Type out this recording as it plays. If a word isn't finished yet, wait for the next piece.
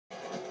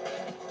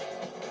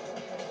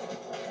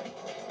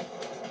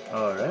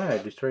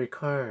Alright, destroy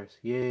cars.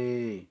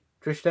 Yay.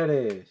 Trish that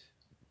is.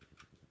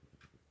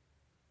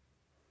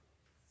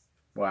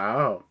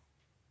 Wow.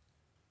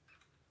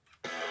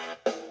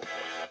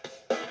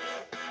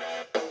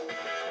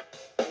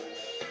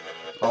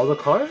 All the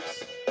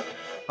cars?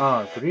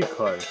 Ah, 3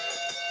 cars.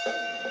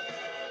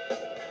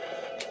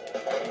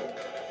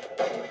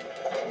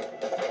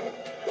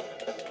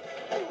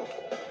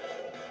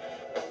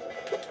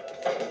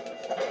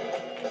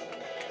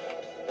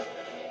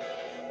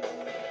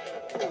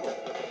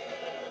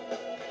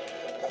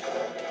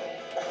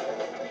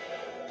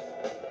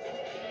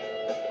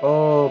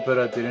 Oh, but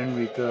I didn't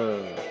read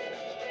the...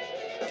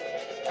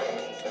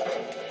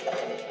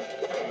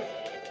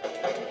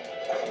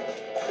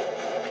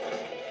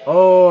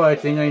 Oh, I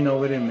think I know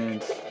what it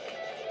means.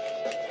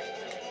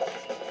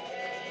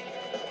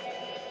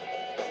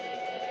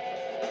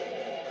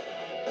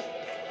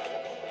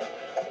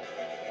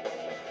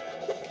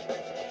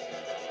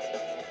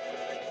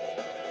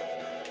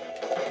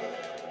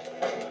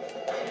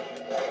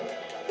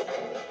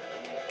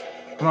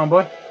 Come on,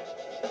 boy.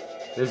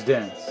 Let's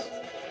dance.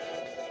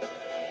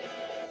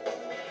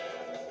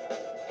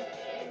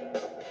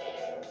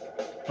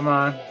 Come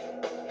on.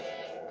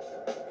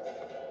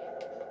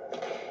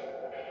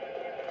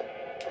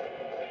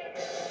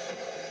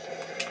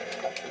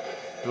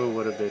 Oh,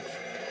 what a bitch.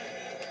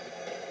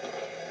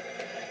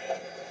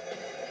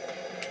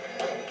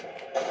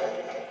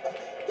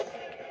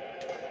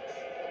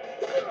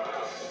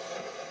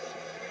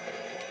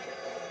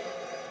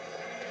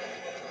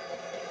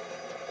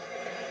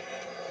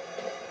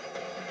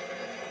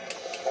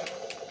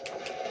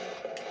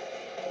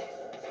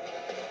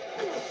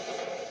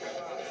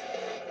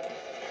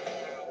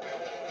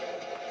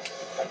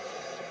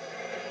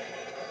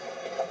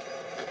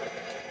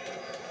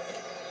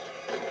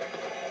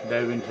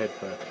 Diving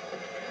headbutt.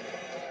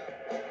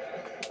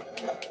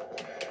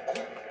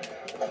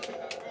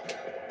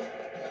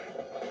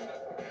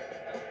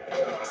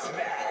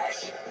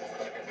 Smash.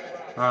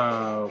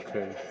 Ah,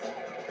 okay.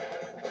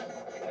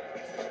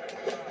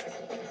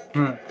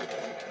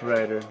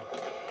 Rider.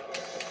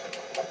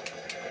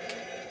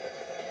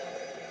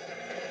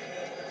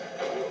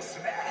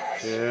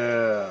 Smash.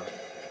 Yeah.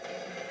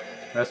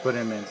 That's what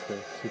it meant, the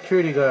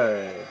security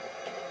guard.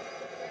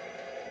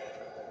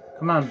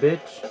 Come on,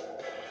 bitch.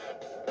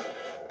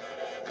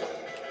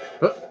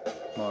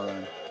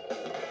 Moron.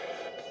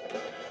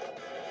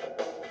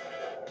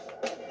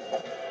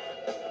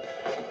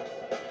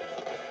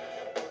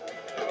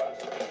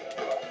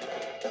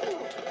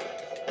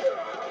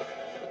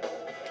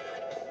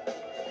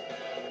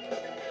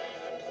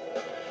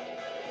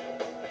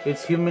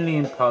 It's humanly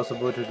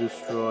impossible to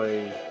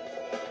destroy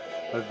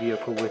a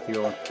vehicle with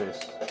your own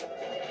fist.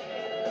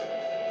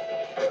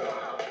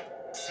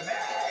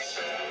 Smash.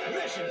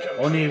 Mission complete.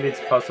 Only if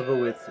it's possible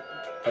with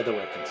other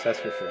weapons, that's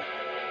for sure.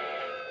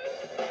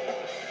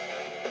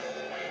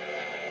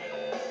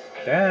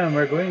 Damn,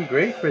 we're going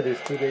great for this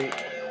today.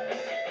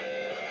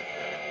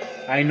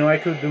 I know I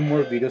could do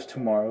more videos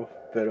tomorrow,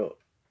 but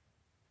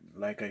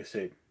like I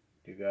said,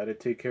 you gotta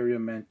take care of your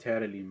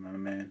mentality, my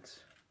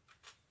mans.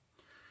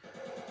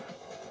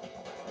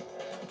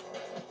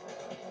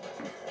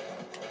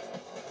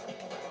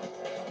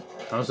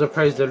 I'm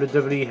surprised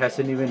WWE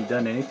hasn't even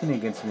done anything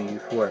against me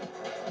before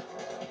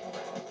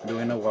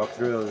doing a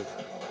walkthrough of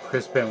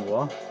Chris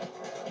Benoit.